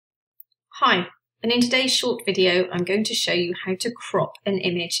Hi, and in today's short video I'm going to show you how to crop an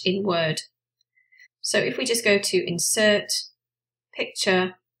image in Word. So if we just go to Insert,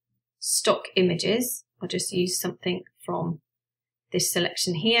 Picture, Stock Images, I'll just use something from this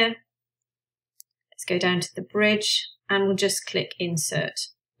selection here. Let's go down to the bridge and we'll just click Insert.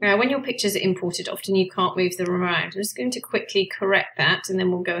 Now when your pictures are imported, often you can't move them around. I'm just going to quickly correct that and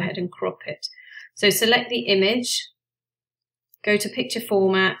then we'll go ahead and crop it. So select the image, go to Picture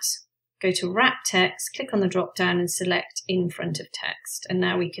Format, go to Wrap Text, click on the drop down and select In Front of Text. And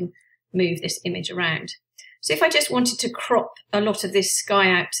now we can move this image around. So if I just wanted to crop a lot of this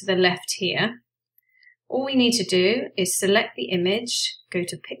sky out to the left here, all we need to do is select the image, go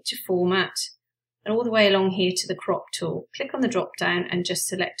to Picture Format, and all the way along here to the Crop tool. Click on the drop down and just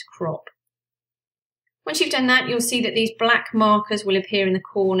select Crop. Once you've done that, you'll see that these black markers will appear in the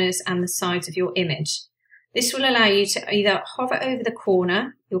corners and the sides of your image. This will allow you to either hover over the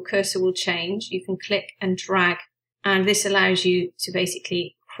corner, your cursor will change, you can click and drag, and this allows you to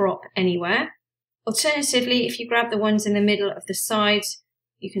basically crop anywhere. Alternatively, if you grab the ones in the middle of the sides,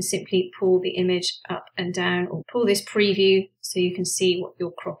 you can simply pull the image up and down or pull this preview so you can see what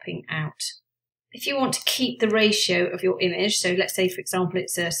you're cropping out. If you want to keep the ratio of your image, so let's say for example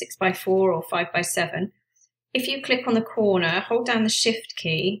it's a 6x4 or 5x7, if you click on the corner, hold down the Shift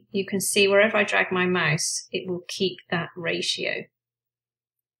key, you can see wherever I drag my mouse, it will keep that ratio.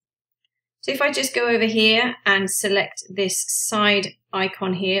 So if I just go over here and select this side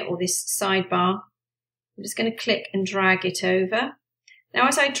icon here, or this sidebar, I'm just going to click and drag it over. Now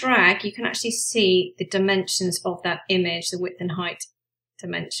as I drag, you can actually see the dimensions of that image, the width and height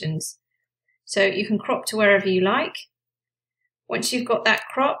dimensions. So you can crop to wherever you like. Once you've got that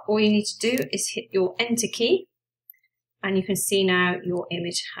crop, all you need to do is hit your Enter key and you can see now your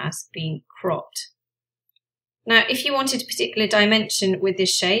image has been cropped. Now, if you wanted a particular dimension with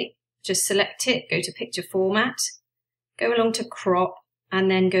this shape, just select it, go to Picture Format, go along to Crop and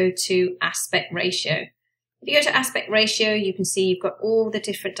then go to Aspect Ratio. If you go to Aspect Ratio, you can see you've got all the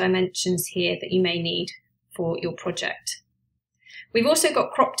different dimensions here that you may need for your project. We've also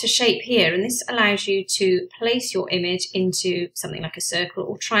got crop to shape here, and this allows you to place your image into something like a circle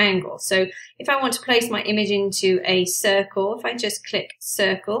or triangle. So if I want to place my image into a circle, if I just click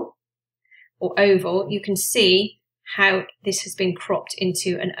circle or oval, you can see how this has been cropped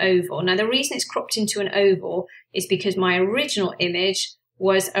into an oval. Now the reason it's cropped into an oval is because my original image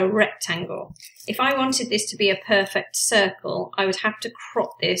was a rectangle. If I wanted this to be a perfect circle, I would have to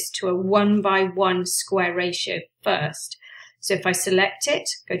crop this to a 1:1 square ratio first. So if I select it,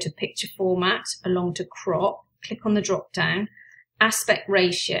 go to Picture Format, along to Crop, click on the drop down, Aspect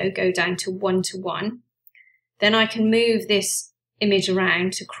Ratio, go down to 1:1. Then I can move this image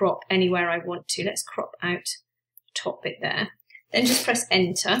around to crop anywhere I want to. Let's crop out the top bit there. Then just press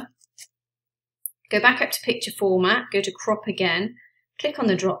Enter. Go back up to Picture Format, go to Crop again, click on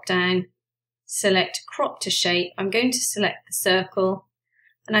the drop down, select Crop to Shape. I'm going to select the circle.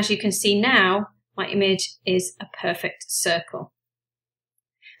 And as you can see now, my image is a perfect circle.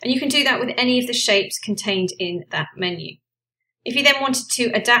 And you can do that with any of the shapes contained in that menu. If you then wanted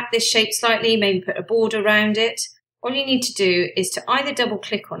to adapt this shape slightly, maybe put a border around it, all you need to do is to either double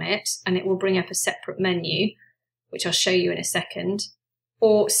click on it and it will bring up a separate menu, which I'll show you in a second,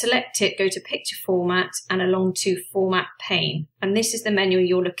 or select it, go to Picture Format and along to Format Pane. And this is the menu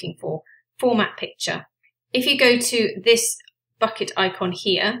you're looking for, Format Picture. If you go to this bucket icon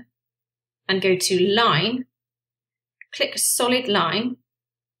here, and go to Line, click Solid Line.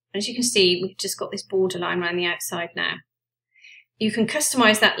 As you can see, we've just got this border line around the outside now. You can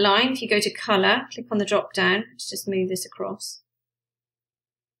customize that line. If you go to Color, click on the drop down. Let's just move this across.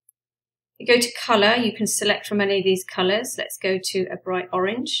 You go to Color, you can select from any of these colors. Let's go to a bright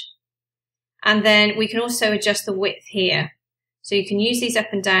orange. And then we can also adjust the width here. So you can use these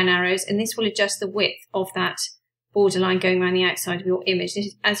up and down arrows, and this will adjust the width of that borderline going around the outside of your image.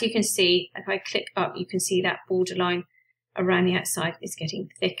 As you can see, if I click up, you can see that borderline around the outside is getting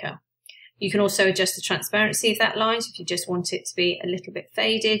thicker. You can also adjust the transparency of that line. So if you just want it to be a little bit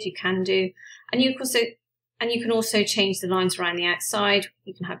faded, you can do. And you can also change the lines around the outside.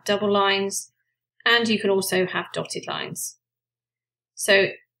 You can have double lines, and you can also have dotted lines. So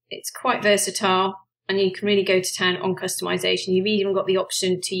it's quite versatile, and you can really go to town on customization. You've even got the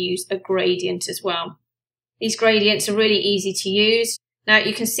option to use a gradient as well. These gradients are really easy to use. Now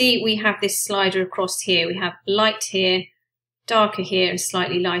you can see we have this slider across here. We have light here, darker here, and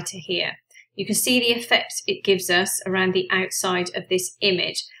slightly lighter here. You can see the effect it gives us around the outside of this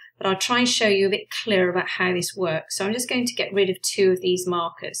image, but I'll try and show you a bit clearer about how this works. So I'm just going to get rid of 2 of these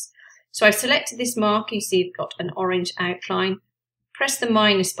markers. So I've selected this marker. You see you've got an orange outline. press the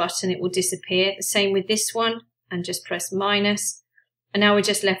minus button, it will disappear. The same with this one, and just press minus. And now we're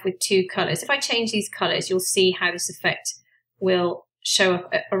just left with two colours. If I change these colours, you'll see how this effect will show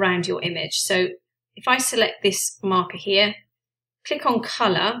up around your image. So if I select this marker here, click on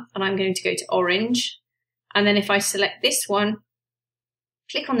colour, and I'm going to go to orange. And then if I select this one,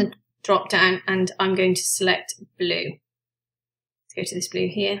 click on the drop down, and I'm going to select blue. Let's go to this blue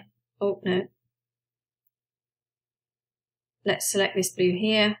here. Oh, no. Let's select this blue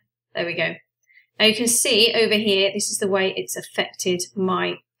here. There we go. Now you can see over here, this is the way it's affected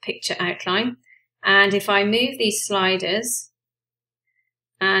my picture outline. And if I move these sliders,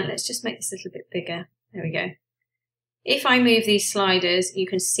 and let's just make this a little bit bigger. There we go. If I move these sliders, you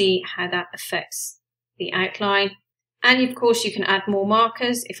can see how that affects the outline. And of course you can add more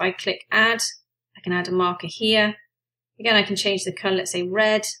markers. If I click add, I can add a marker here. Again, I can change the colour, let's say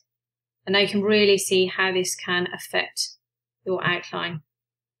red. And now you can really see how this can affect your outline.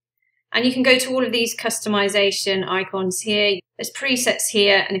 And you can go to all of these customization icons here. There's presets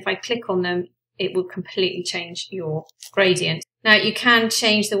here, and if I click on them, it will completely change your gradient. Now you can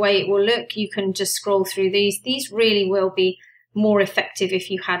change the way it will look. You can just scroll through these. These really will be more effective if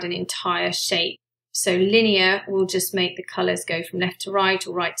you had an entire shape. So linear will just make the colours go from left to right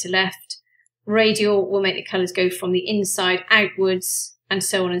or right to left. Radial will make the colours go from the inside outwards, and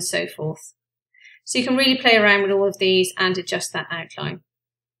so on and so forth. So you can really play around with all of these and adjust that outline.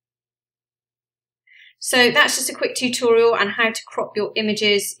 So that's just a quick tutorial on how to crop your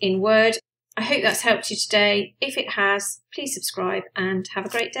images in Word. I hope that's helped you today. If it has, please subscribe and have a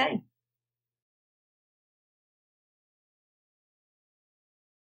great day.